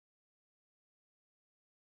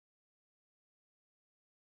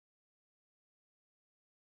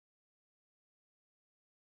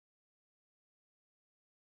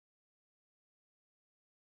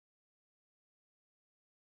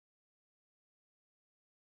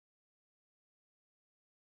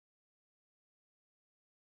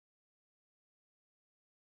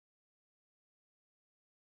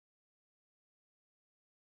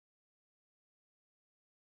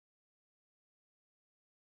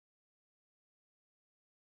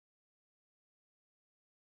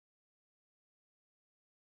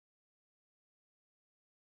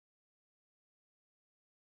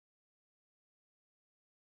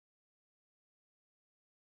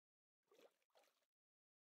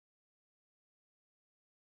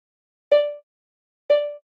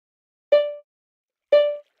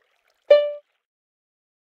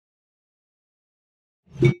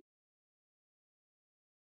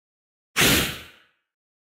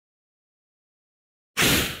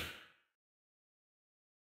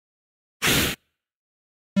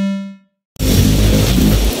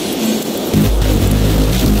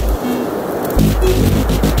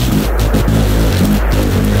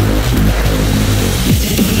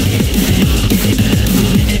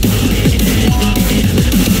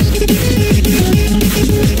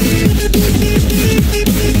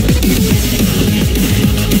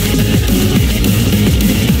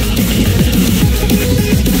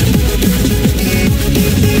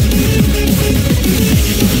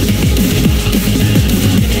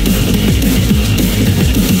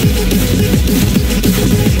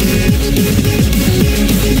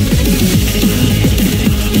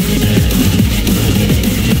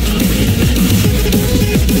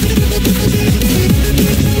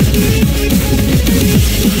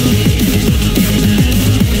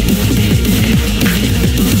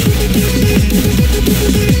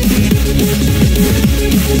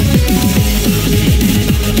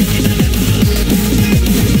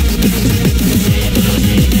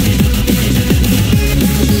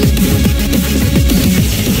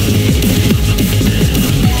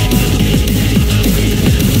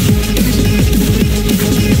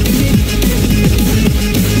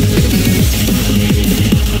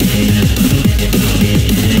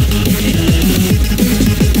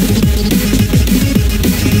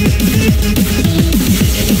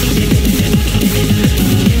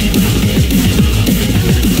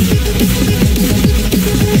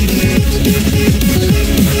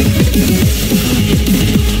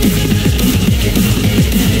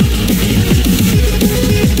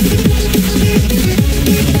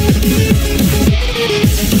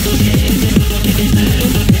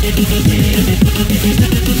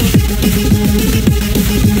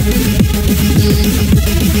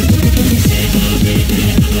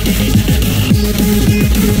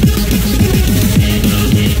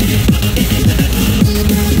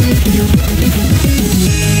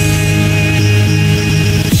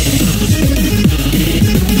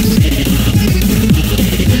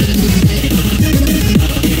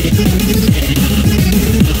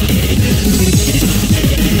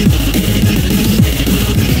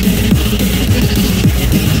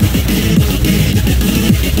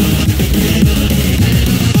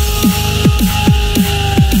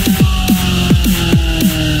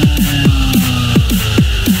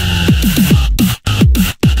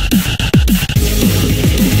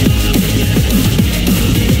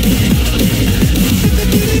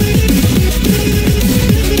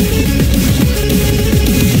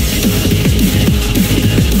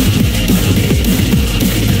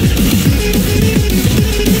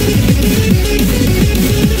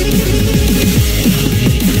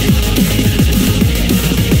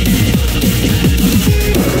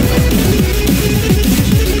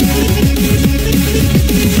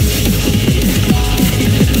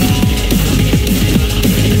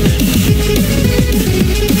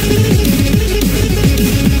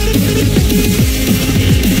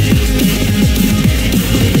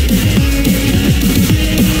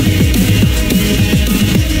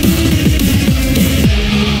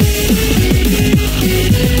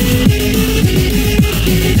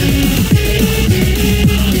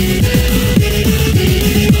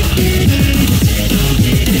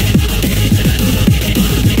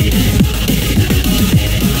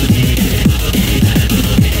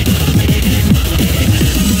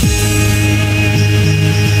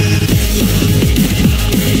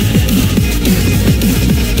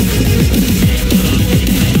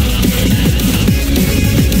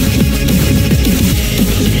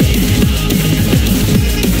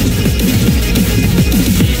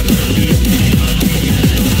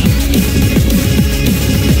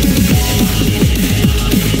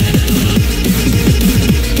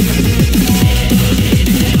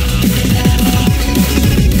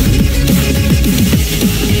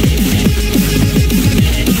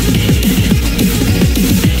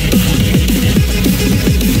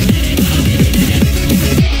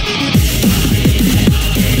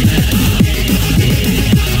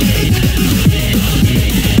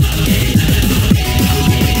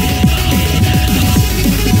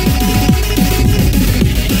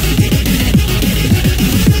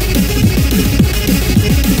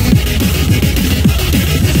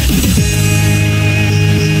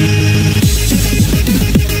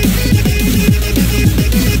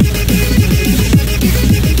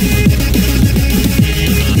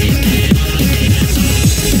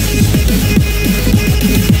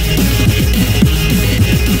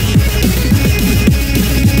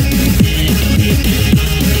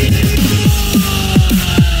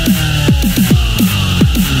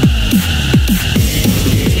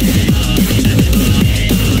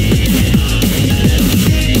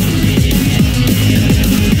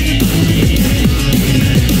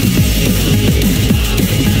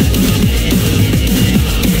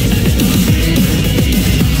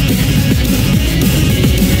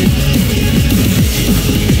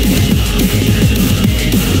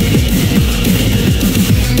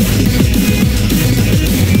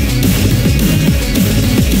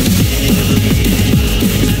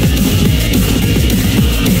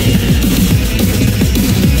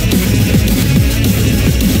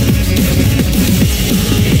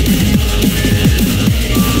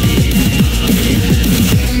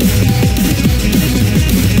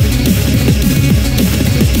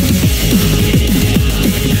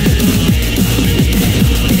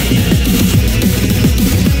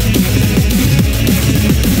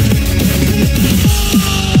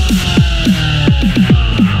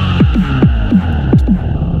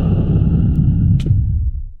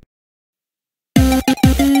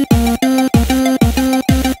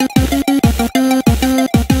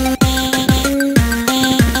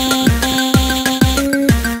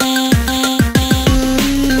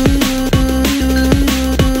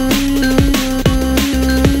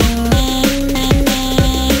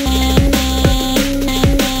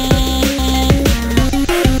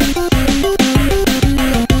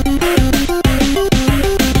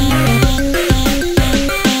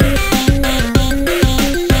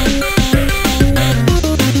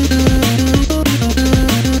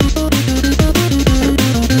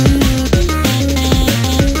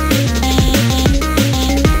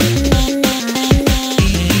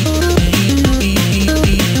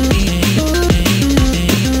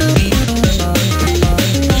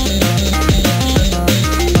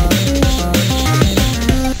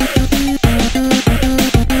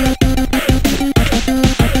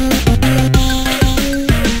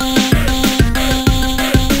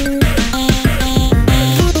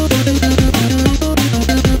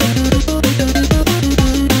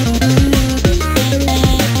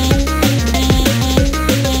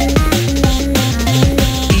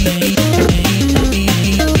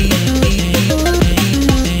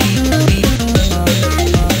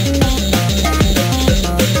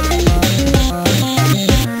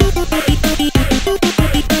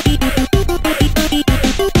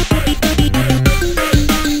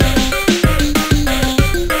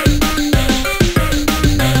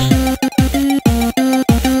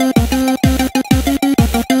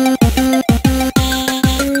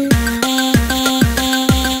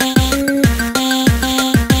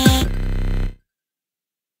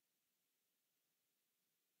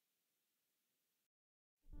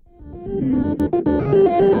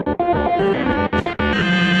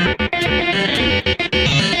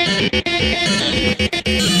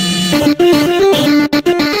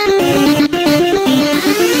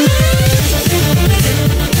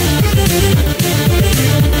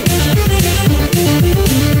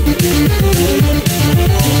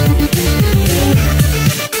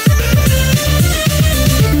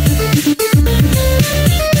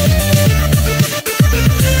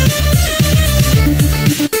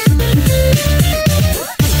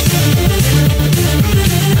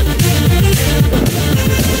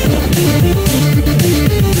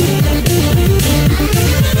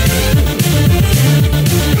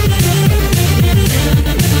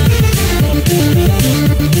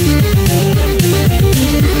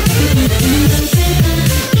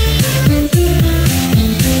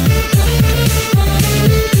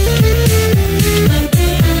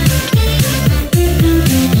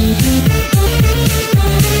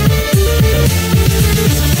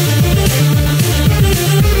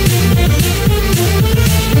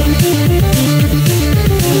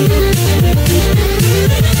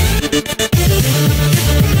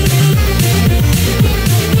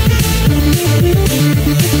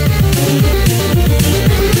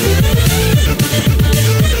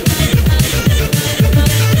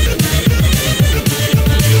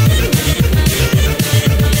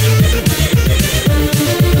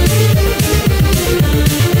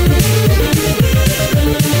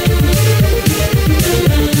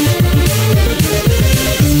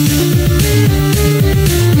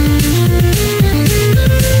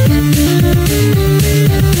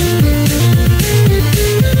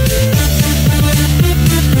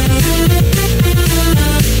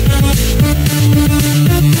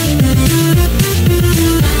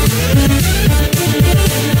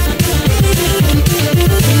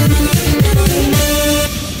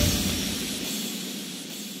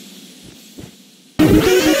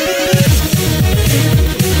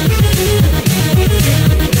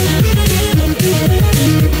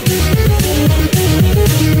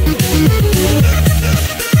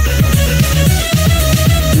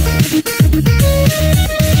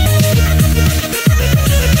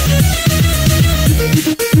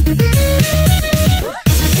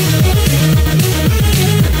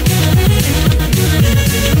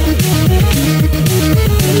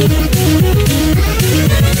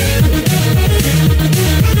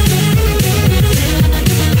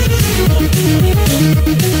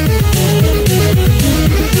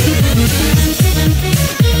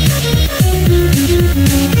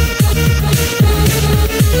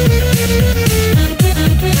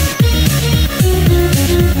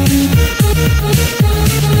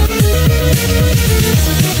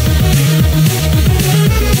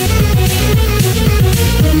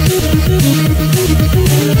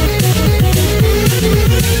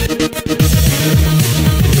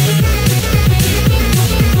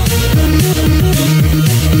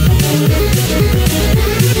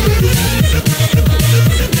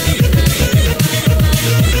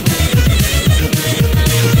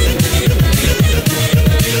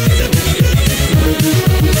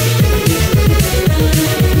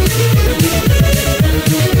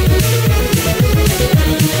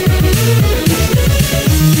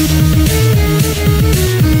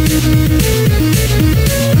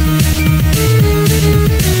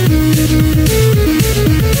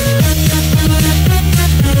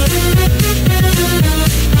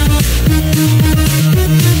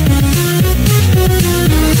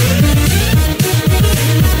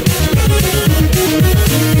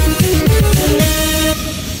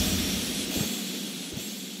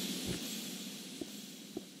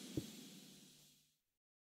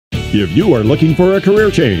If you are looking for a career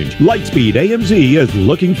change, Lightspeed AMZ is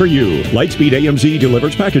looking for you. Lightspeed AMZ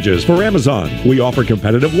delivers packages for Amazon. We offer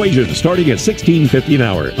competitive wages starting at $16.50 an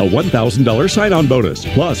hour, a $1,000 sign-on bonus,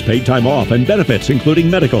 plus paid time off and benefits including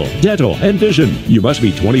medical, dental, and vision. You must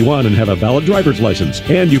be 21 and have a valid driver's license,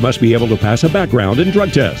 and you must be able to pass a background and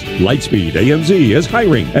drug test. Lightspeed AMZ is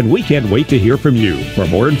hiring, and we can't wait to hear from you. For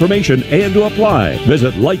more information and to apply,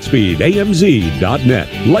 visit lightspeedamz.net.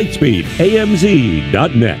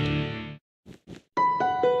 lightspeedamz.net.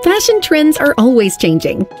 Fashion trends are always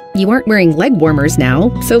changing. You aren't wearing leg warmers now,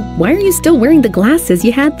 so why are you still wearing the glasses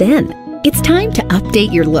you had then? It's time to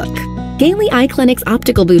update your look. Gailey Eye Clinic's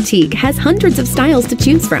optical boutique has hundreds of styles to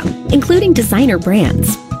choose from, including designer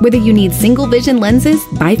brands. Whether you need single vision lenses,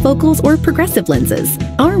 bifocals, or progressive lenses,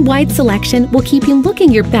 our wide selection will keep you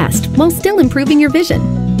looking your best while still improving your vision.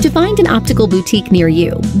 To find an optical boutique near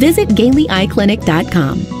you, visit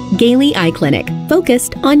GaileyEyeClinic.com. Gailey Eye Clinic,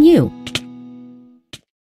 focused on you.